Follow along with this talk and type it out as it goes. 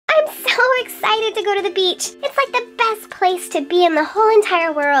excited to go to the beach. It's like the best place to be in the whole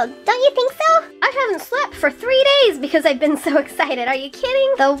entire world. Don't you think so? I haven't slept for 3 days because I've been so excited. Are you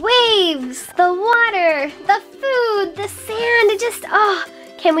kidding? The waves, the water, the food, the sand, it just, oh.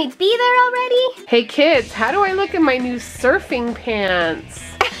 Can we be there already? Hey kids, how do I look in my new surfing pants?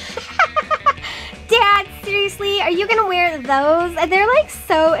 Dad, seriously, are you gonna wear those? They're like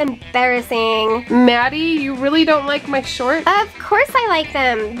so embarrassing. Maddie, you really don't like my shorts? Of course I like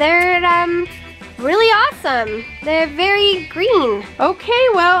them. They're really awesome. They're very green. Okay,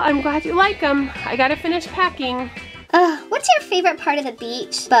 well, I'm glad you like them. I gotta finish packing. What's your favorite part of the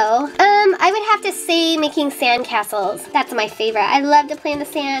beach, Beau? I would have to say making sand castles. That's my favorite. I love to play in the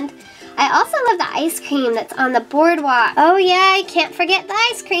sand. I also love the ice cream that's on the boardwalk. Oh yeah, I can't forget the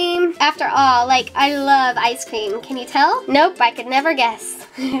ice cream. After all, like, I love ice cream. Can you tell? Nope, I could never guess.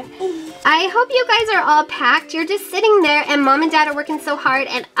 I hope you guys are all packed. You're just sitting there and Mom and Dad are working so hard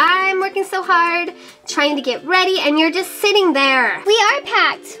and I'm working so hard trying to get ready and you're just sitting there. We are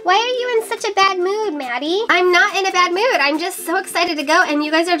packed. Why are you in such a bad mood, Maddie? I'm not in a bad mood. I'm just so excited to go and you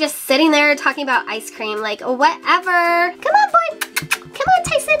guys are just sitting there talking about ice cream. Like, whatever. Come on, boy. Come on,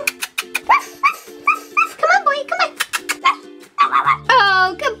 Tyson. Come on, boy. Come on.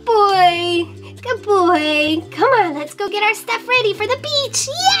 Oh, good boy. Good boy. Come on, let's go get our stuff ready for the beach.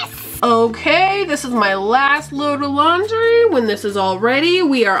 Yes! Okay, this is my last load of laundry. When this is all ready,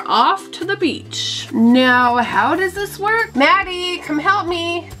 we are off to the beach. Now, how does this work? Maddie, come help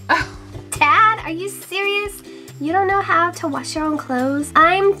me. Dad, are you serious? You don't know how to wash your own clothes?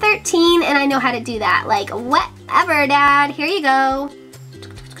 I'm 13 and I know how to do that. Like, whatever, Dad. Here you go.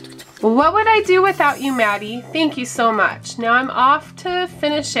 What would I do without you, Maddie? Thank you so much. Now I'm off to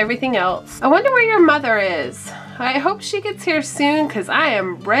finish everything else. I wonder where your mother is. I hope she gets here soon because I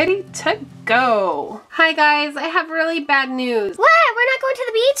am ready to go. Hi guys, I have really bad news. What? We're not going to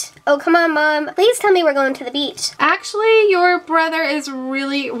the beach? Oh, come on, Mom. Please tell me we're going to the beach. Actually, your brother is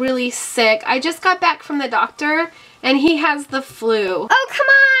really sick. I just got back from the doctor and he has the flu. Oh, come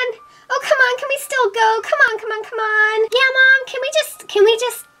on. Oh, come on. Can we still go? Come on, come on, come on. Yeah, Mom, can we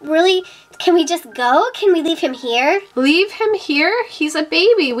just go? Can we leave him here? Leave him here? He's a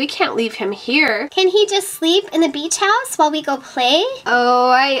baby. We can't leave him here. Can he just sleep in the beach house while we go play? Oh,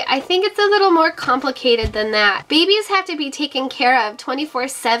 I think it's a little more complicated than that. Babies have to be taken care of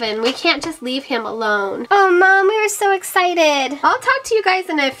 24/7. We can't just leave him alone. Oh, Mom, we were so excited. I'll talk to you guys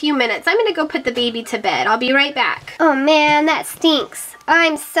in a few minutes. I'm gonna go put the baby to bed. I'll be right back. Oh man, that stinks.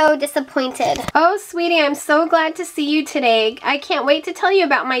 I'm so disappointed. Oh, sweetie, I'm so glad to see you today. I can't wait to tell you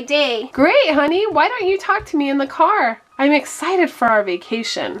about my day. Great, honey. Why don't you talk to me in the car? I'm excited for our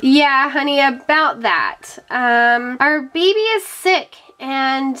vacation. Yeah, honey, about that. Our baby is sick.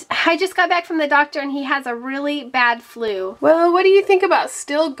 And I just got back from the doctor and he has a really bad flu. Well, what do you think about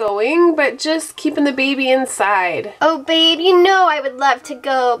still going, but just keeping the baby inside? Oh, babe, you know I would love to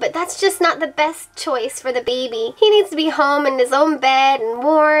go, but that's just not the best choice for the baby. He needs to be home in his own bed and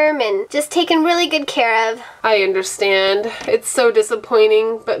warm and just taken really good care of. I understand. It's so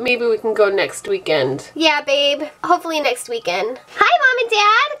disappointing, but maybe we can go next weekend. Yeah, babe. Hopefully next weekend. Hi, Mom and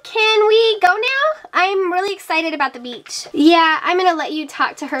Dad. Can we go now? I'm really excited about the beach. Yeah, I'm gonna let you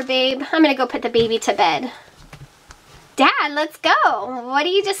talk to her, babe. I'm gonna go put the baby to bed. Dad, let's go. What are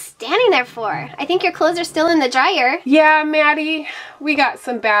you just standing there for? I think your clothes are still in the dryer. Yeah, Maddie, we got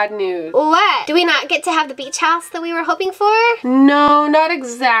some bad news. What? Do we not get to have the beach house that we were hoping for? No, not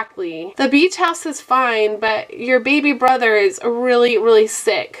exactly. The beach house is fine, but your baby brother is really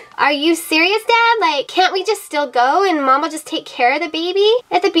sick. Are you serious, Dad? Like, can't we just still go and Mom will just take care of the baby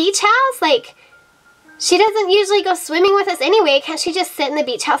at the beach house? Like, she doesn't usually go swimming with us anyway. Can't she just sit in the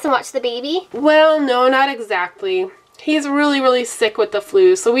beach house and watch the baby? Well, no, not exactly. He's really sick with the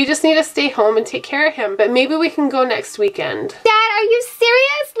flu, so we just need to stay home and take care of him. But maybe we can go next weekend. Dad, are you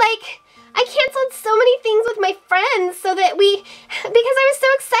serious? Like, I canceled so many things with my friends because I was so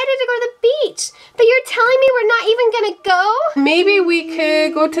excited to go to the beach. But you're telling me we're not even gonna go? Maybe we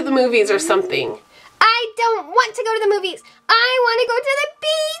could go to the movies or something. I don't want to go to the movies. I want to go to the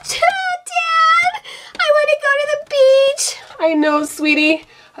beach. Dad, I want to go to the beach. I know, sweetie.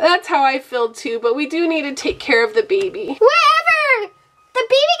 That's how I feel too, but we do need to take care of the baby. Whatever! The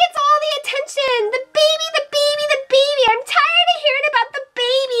baby gets all the attention. The baby, the baby, the baby. I'm tired of hearing about the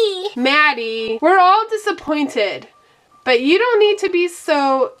baby. Maddie, we're all disappointed, but you don't need to be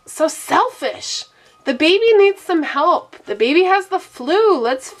so selfish. The baby needs some help. The baby has the flu.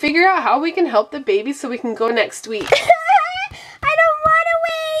 Let's figure out how we can help the baby so we can go next week. I don't want to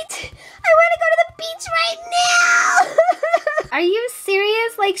wait. I want to go to the beach right now. Are you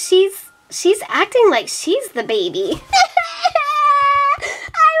serious? Like she's acting like she's the baby. I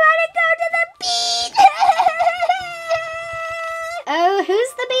want to go to the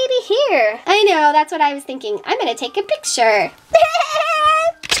know, that's what I was thinking. I'm gonna take a picture.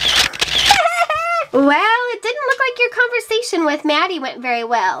 Well, it didn't look like your conversation with Maddy went very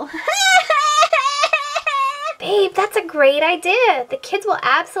well. Babe, that's a great idea. The kids will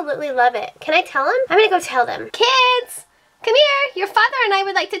absolutely love it. Can I tell them? I'm gonna go tell them. Kids, come here. Your father and I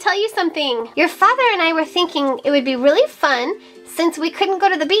would like to tell you something. Your father and I were thinking it would be really fun, since we couldn't go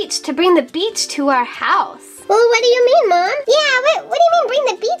to the beach, to bring the beach to our house. Well, what do you mean, Mom? Yeah, what do you mean bring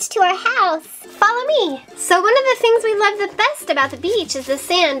the beach to our house? Follow me. So one of the things we love the best about the beach is the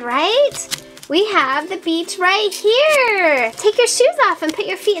sand, right? We have the beach right here. Take your shoes off and put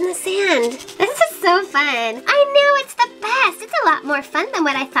your feet in the sand. This is so fun. I know, it's the best. It's a lot more fun than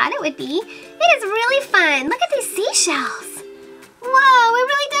what I thought it would be. It is really fun. Look at these seashells. Whoa, it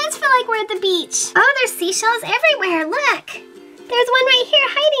really does feel like we're at the beach. Oh, there's seashells everywhere. Look. There's one right here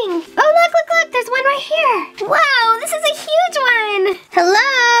hiding. Oh, look, there's one right here. Wow, this is a huge one. Hello,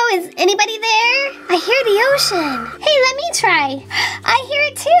 is anybody there? I hear the ocean. Hey, let me try. I hear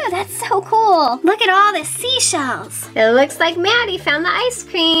it too, that's so cool. Look at all the seashells. It looks like Maddy found the ice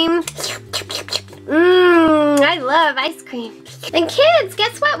cream. I love ice cream. And kids,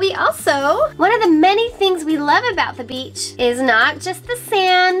 guess what? We also, one of the many things we love about the beach is not just the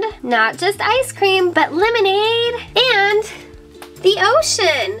sand, not just ice cream, but lemonade and the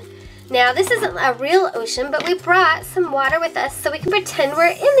ocean. Now, this isn't a real ocean, but we brought some water with us so we can pretend we're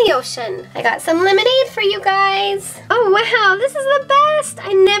in the ocean. I got some lemonade for you guys. Oh, wow, this is the best.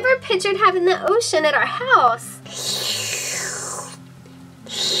 I never pictured having the ocean at our house.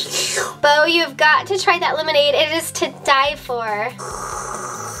 Beau, you've got to try that lemonade. It is to die for.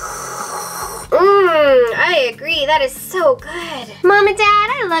 I agree. That is so good. Mom and Dad,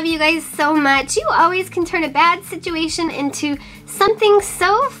 I love you guys so much. You always can turn a bad situation into something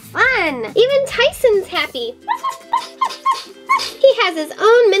so fun. Even Tyson's happy. He has his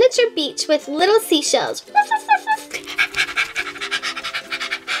own miniature beach with little seashells.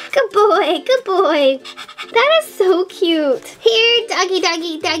 Good boy, good boy. That is so cute. Here,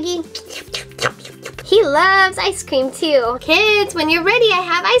 doggy. He loves ice cream too. Kids, when you're ready, I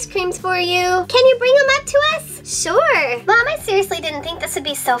have ice creams for you. Can you bring them up to us? Sure. Mom, I seriously didn't think this would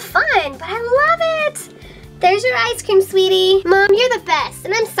be so fun, but I love it. There's your ice cream, sweetie. Mom, you're the best,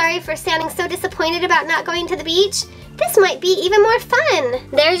 and I'm sorry for sounding so disappointed about not going to the beach. This might be even more fun.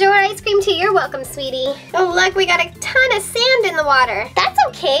 There's your ice cream too. You're welcome, sweetie. Oh, look, we got a ton of sand in the water. That's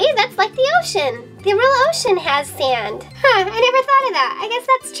okay. That's like the ocean. The real ocean has sand. Huh, I never thought of that. I guess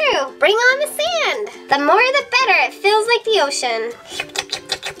that's true. Bring on the sand. The more the better. It feels like the ocean.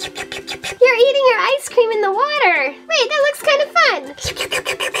 You're eating your ice cream in the water. Wait, that looks kind of fun.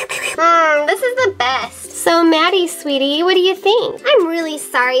 This is the best. So, Maddy, sweetie, what do you think? I'm really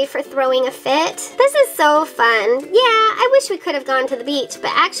sorry for throwing a fit. This is so fun. Yeah, I wish we could have gone to the beach,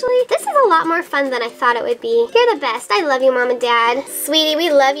 but actually, this is a lot more fun than I thought it would be. You're the best. I love you, Mom and Dad. Sweetie,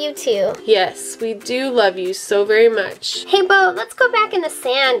 we love you too. Yes, we do love you so very much. Hey, Beau, let's go back in the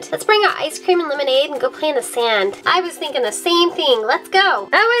sand. Let's bring our ice cream and lemonade and go play in the sand. I was thinking the same thing. Let's go. Oh,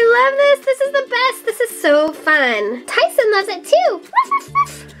 I love this. This is the best. This is so fun. Tyson loves it too.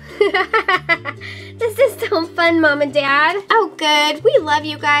 This is so fun, Mom and Dad. Oh, good. We love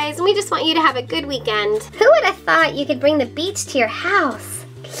you guys, and we just want you to have a good weekend. Who would have thought you could bring the beach to your house?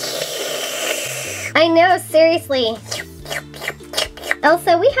 I know, seriously.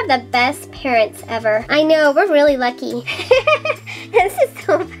 Elsa, we have the best parents ever. I know, we're really lucky. This is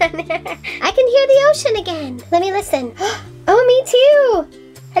so fun. I can hear the ocean again. Let me listen. Oh, me too.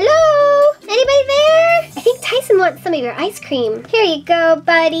 Hello? Anybody there? I think Tyson wants some of your ice cream. Here you go,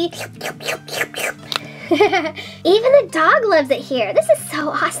 buddy. Even the dog loves it here. This is so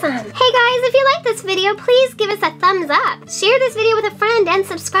awesome. Hey guys, if you like this video, please give us a thumbs up. Share this video with a friend and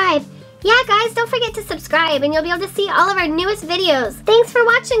subscribe. Yeah, guys, don't forget to subscribe and you'll be able to see all of our newest videos. Thanks for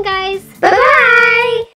watching, guys. Bye-bye.